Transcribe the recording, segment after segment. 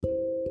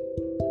Hey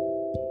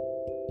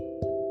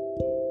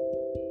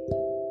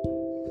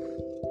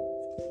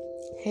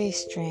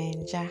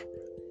stranger,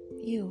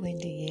 you when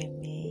they hear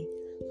me,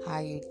 how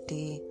you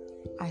dey?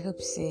 I hope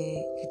say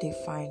you dey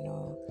fine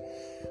oh.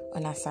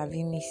 Una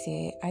sabi me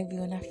say I be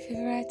una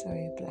favorite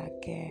Ori Black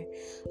girl,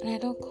 and I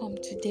don't come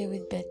today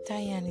with better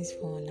yarns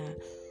for una.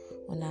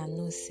 Una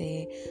know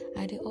say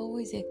I dey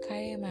always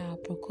carry my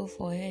aproko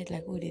for head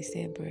like who dey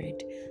sell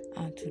bread,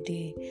 and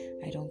today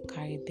I don't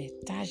carry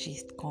better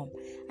gist come.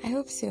 I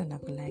hope say una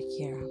go like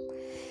hear am.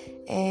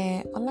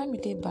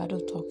 Olamide Bado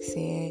talk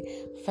say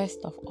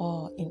first of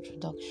all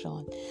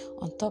introduction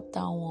on top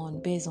that one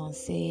based on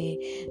say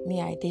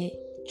me I dey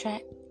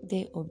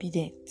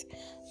obedient.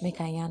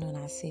 Make I yarn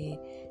una say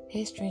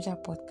Hey Stranger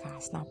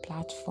podcast na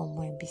platform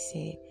when be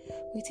say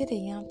we take the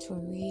yarn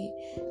tori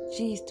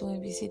gist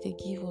when be say they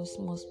give us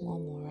small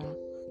moral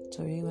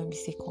tori when be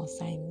say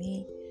concern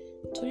me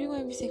tori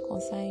when be say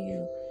concern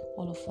you.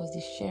 All of us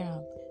dey share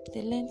am,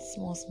 dey learn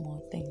small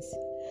things.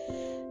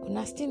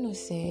 Una still know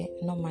say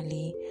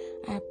normally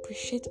I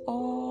appreciate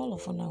all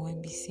of una when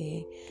be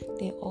say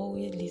they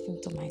always listen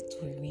to my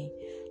tori.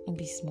 No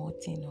be small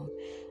thing no.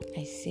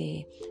 I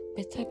say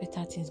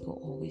better things go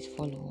always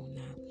follow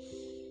una.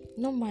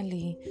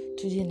 Normally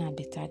today na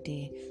better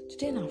day.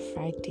 Today na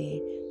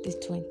Friday, the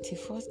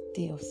 21st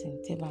day of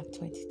September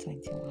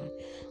 2021.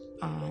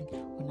 And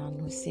una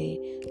know say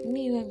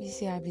me when we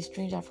say I be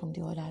stranger from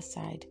the other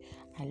side.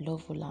 I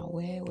love una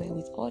well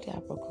with all the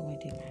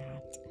aproko in my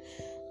heart.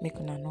 Make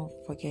una not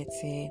forget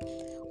say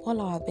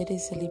all our birthday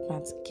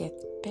celebrants get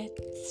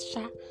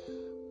better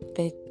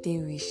birthday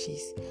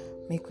wishes.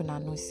 Make una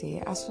know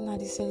say as una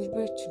dey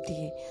celebrate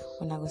today,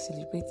 una go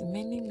celebrate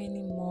many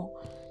more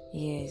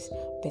years.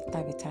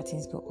 Better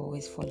things go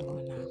always follow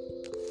una.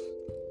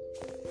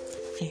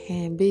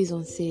 Based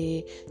on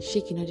say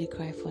shake you know dey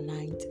cry for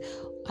night,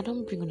 I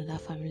don't bring another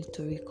family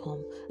story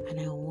come, and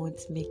I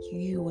want make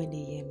you when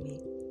they hear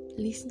me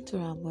listen to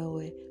am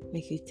well.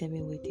 Make you tell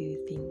me what do you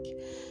think.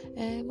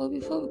 But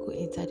before we go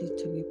enter the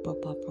story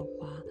proper,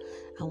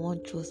 I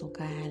want to some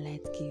kind of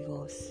highlight give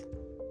us.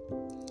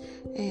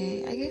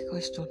 I get a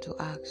question to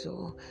ask.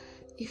 So,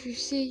 if you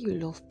say you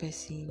love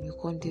person, you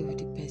can't deal with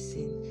the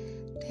person,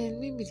 then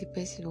maybe the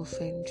person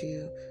offend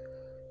you.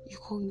 You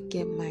can't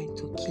get mind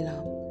to kill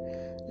him.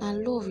 Now,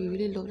 love, you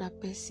really love that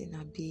person,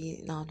 and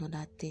be now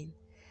another thing.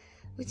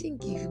 Wetin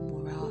give you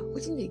morale?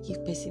 Wetin dey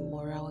give person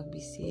morale when we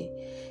say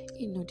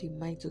you know the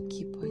mind to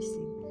keep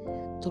person,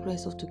 to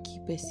yourself to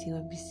keep person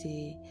when we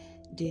say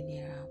dey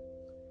near am.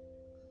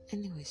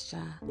 Anyways,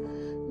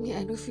 me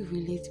I don't feel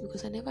relate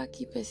because I never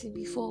keep person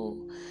before.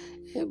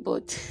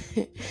 But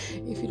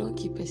if you don't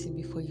keep person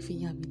before, you feel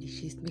hear me the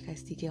gist, make I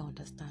still get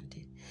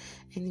understanding.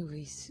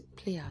 Anyways,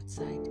 play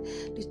outside.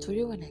 The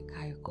story when I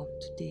carry come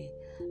today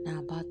now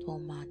about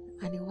one man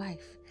and a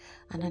wife,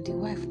 and the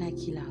wife na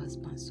kill her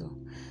husband. So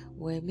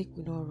make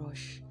we no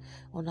rush.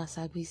 Una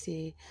sabi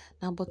say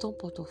na bottom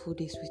pot of food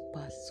dey sweet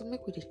pass, so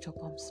make we dey chop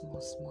am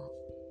small.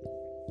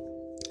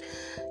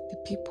 The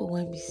people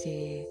when we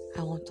say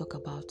I want talk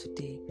about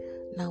today,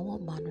 now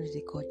one man wey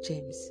they call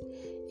James,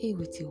 he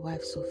with his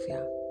wife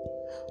Sophia.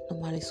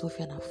 Normally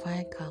Sophia na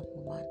fine calm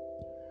woman,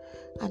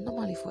 and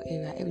normally for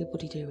area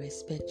everybody they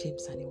respect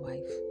James and his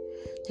wife.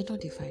 They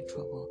don't find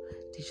trouble,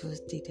 they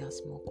just did their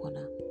small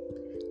corner.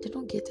 They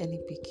don't get any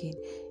pikin,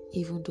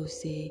 even though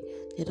say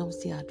they don't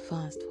stay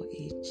advanced for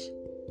age.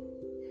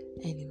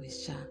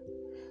 Anyways,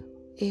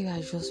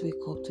 area just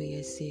wake up to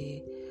hear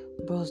say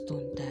bros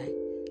don't die.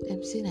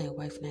 Them say na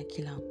wife na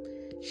kill him.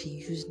 She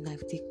used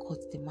knife to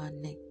cut the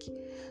man neck,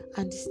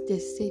 and they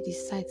say the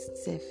sight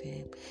itself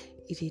it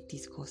is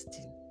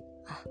disgusting.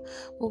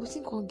 But we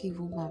think can't give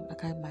woman that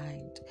kind of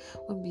mind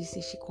when we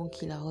say she can't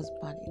kill her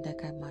husband in that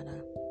kind of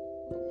manner.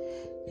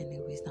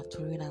 Anyways, na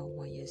Tori na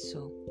 1 year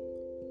so.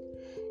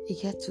 He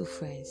get two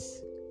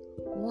friends.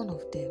 One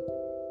of them,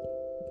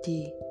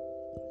 they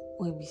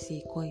when we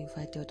say go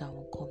invite the other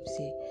one come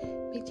say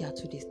make their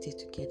two they stay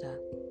together.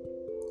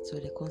 So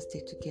they can't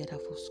stay together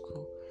for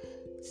school.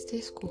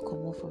 Stay school,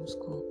 come out from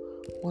school.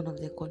 One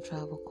of them can't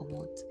travel, come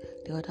out.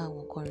 The other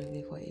one can't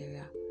remain for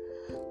area.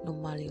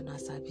 Normally, on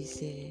Asabi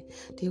say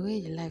the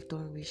way the life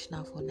don't reach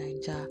now for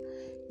Nigeria,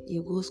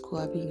 you go school,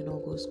 I mean you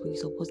not go school, you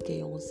supposed to get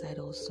your own side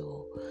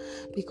also.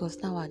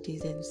 Because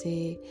nowadays them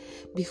say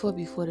before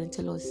them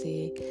tell us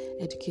say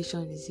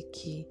education is the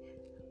key.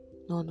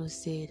 No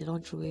say they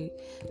don't throw away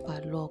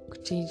bad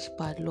luck, change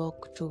bad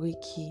luck, throw away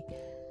key.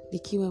 The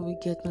key when we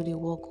get no they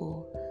work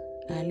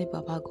and I let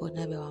Baba God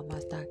never our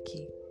master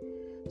key.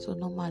 So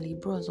normally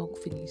bros don't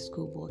finish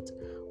school but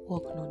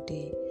work no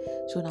day.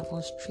 So now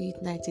from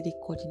street night they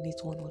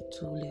coordinate 1 or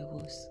 2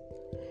 levels.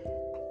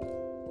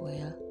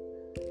 Well,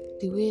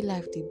 the way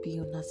life they be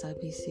on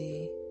Nasabi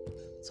say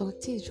some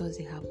things just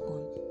they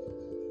happen.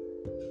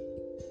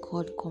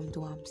 God come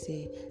to him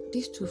say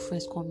these two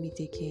friends come meet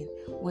again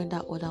when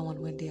that other one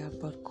when they are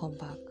abroad come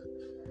back.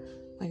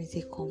 When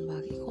they come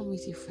back, he come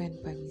with a friend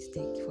by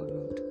mistake for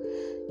road.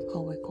 He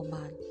come with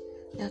command.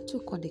 There are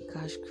 2 on the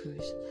cash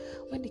cruise.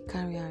 When they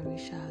carry her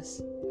reach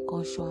us,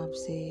 come show him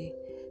say,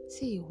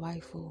 see your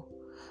wife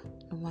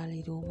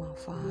Normally the woman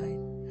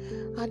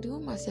fine. And the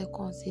woman said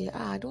come say,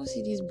 I don't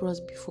see these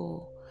bros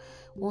before.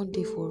 One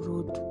day for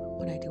road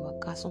when I did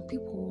waka, some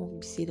people won't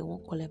be say they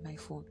won't collect my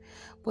phone.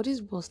 But this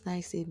boss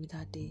nice saved me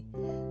that day.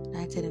 And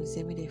I tell them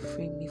say me they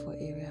frame me for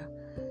area.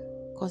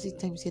 Cause it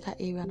time say that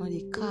area not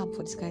they calm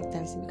for this kind of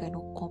time. Say me can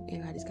not come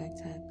area this kind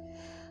of time.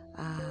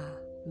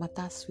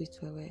 Matter sweet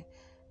where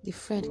the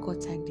friend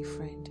got thank the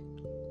friend.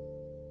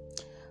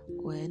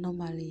 Well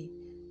normally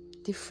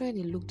the friend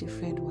he look the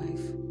friend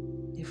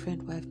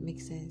wife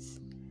makes sense.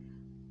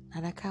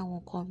 And I can't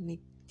want come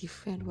make the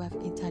friend wife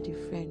enter the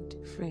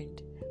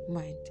friend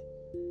mind.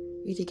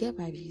 You dey get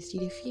my views, you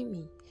dey feel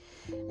me.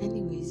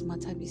 Anyways,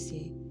 matter be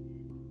say,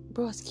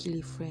 bros kill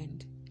a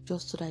friend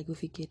just so that I go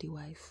fit get the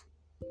wife.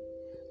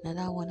 Now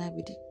that one I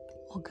be the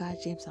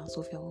Oga James and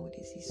Sophia when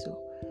they see so.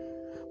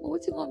 But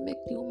what you gonna make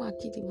the woman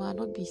kill the man?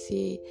 Not be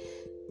say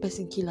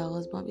person kill her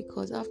husband,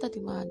 because after the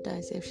man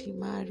dies, if she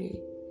marry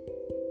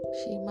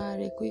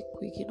quick,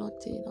 you not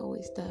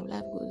waste time.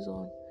 Life goes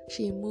on.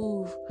 She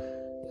move.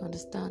 You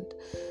understand?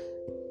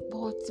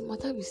 But the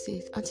matter we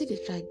say, until they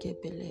try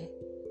get belle,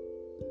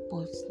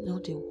 but no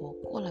they work.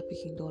 All her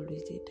picking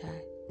always they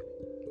die.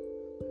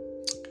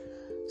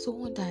 So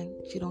one time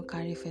she don't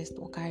carry first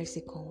one, carry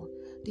second one.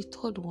 The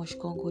third one she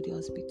can't go to the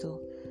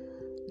hospital.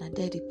 Now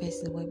there the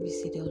person when we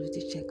say they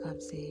always check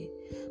and say,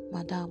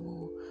 Madam,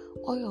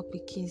 all your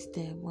pickings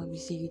them when we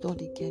say you don't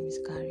get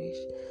miscarriage.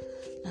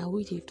 Now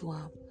we they do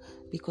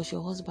because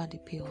your husband they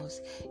pay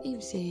us.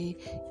 Him say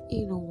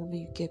you know when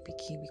you get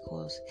picking,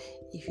 because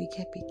if you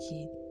get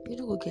picking, you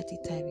don't go get the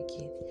time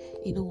again.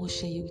 You don't want to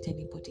share you with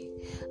anybody.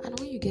 And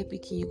when you get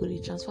picking, you go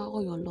to transfer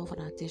all your love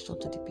and attention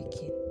to the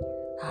picking.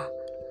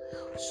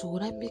 So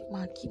when I make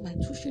my keep my 2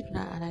 children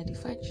and I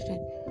define children,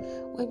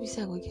 when we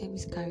say I go get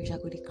miscarriage, I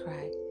go to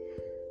cry.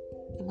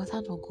 The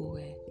matter don't go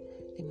where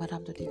the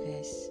madam to the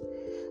verse.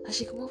 As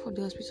she come out from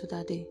the hospital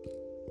that day,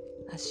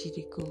 as she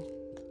did go,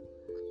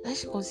 then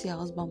she can see her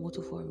husband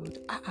motor for road.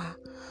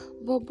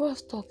 But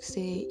bros talk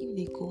say if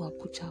they go and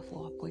put her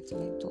for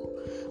appointment or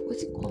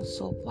waiting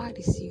consult, why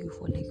they see you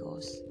for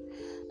Lagos?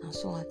 And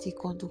so auntie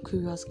can do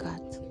curious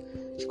cat.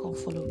 She can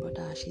follow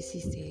brother. She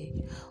sees say,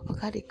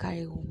 okay, they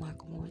carry woman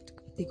come on,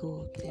 they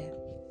go up there.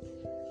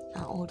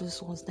 And all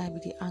those ones that be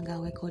the anger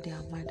when God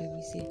their mind when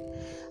we say,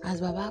 as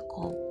Baba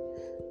come,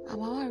 and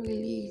Mama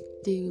really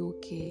they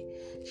okay.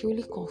 She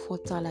really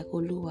comfort her like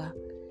Oluwa.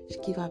 She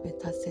give her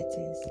better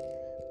settings.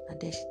 And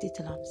then she did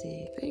tell him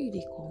say, where you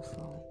they come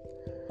from?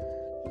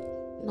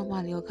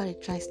 Normally, you gotta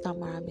try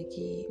stammer and make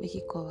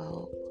it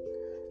cover up.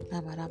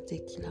 Now madam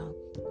take kill him.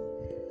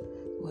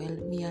 Well,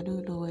 me, I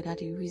don't know whether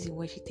the reason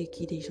why she take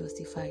it is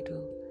justified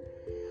though.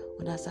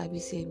 When as I be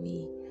say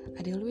me,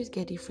 I dey always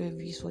get different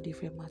views for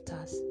different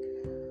matters.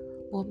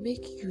 But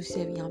make you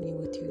say me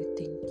what you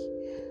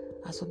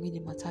think. As for me, the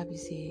matter be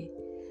say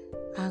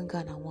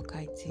anger na one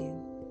kind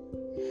thing.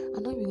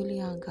 And not be only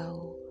anger.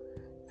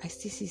 I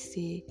still see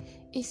say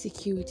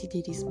insecurity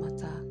did this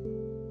matter.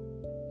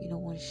 You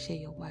don't want to share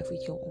your wife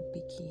with your own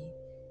pikin.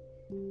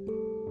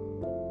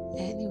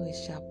 Anyway,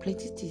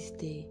 plenty things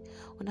there.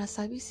 When I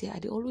sabi say I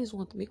dey always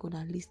want to make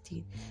una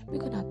listen,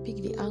 make una pick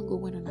the angle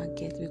when una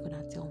get, make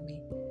una tell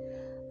me.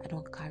 I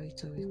don't carry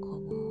to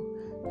come.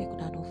 Make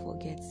una don't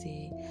forget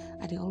say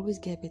I dey always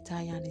get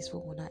better yarns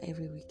for una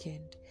every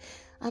weekend.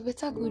 And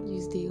better good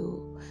news day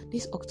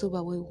this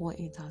October we won't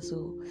enter,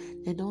 so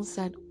they don't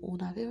sign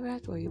una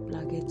favorite or you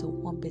plug it to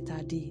one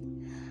better day.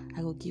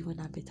 I will give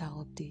una better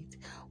update.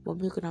 But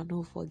make una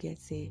don't forget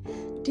say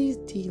this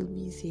deal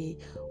means say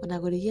when I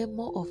go to hear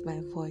more of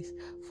my voice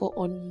for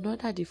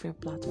another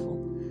different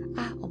platform.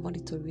 I'm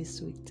monitoring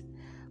sweet.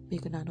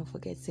 Make una don't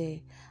forget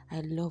say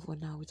I love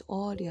una with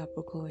all the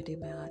approval in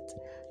my heart.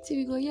 Till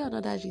we go hear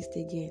another gist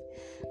again.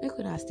 Make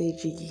una stay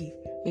jiggy.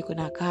 Make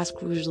una cash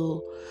cruise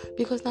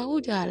because now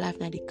who they are alive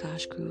now the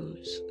cash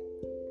cruise.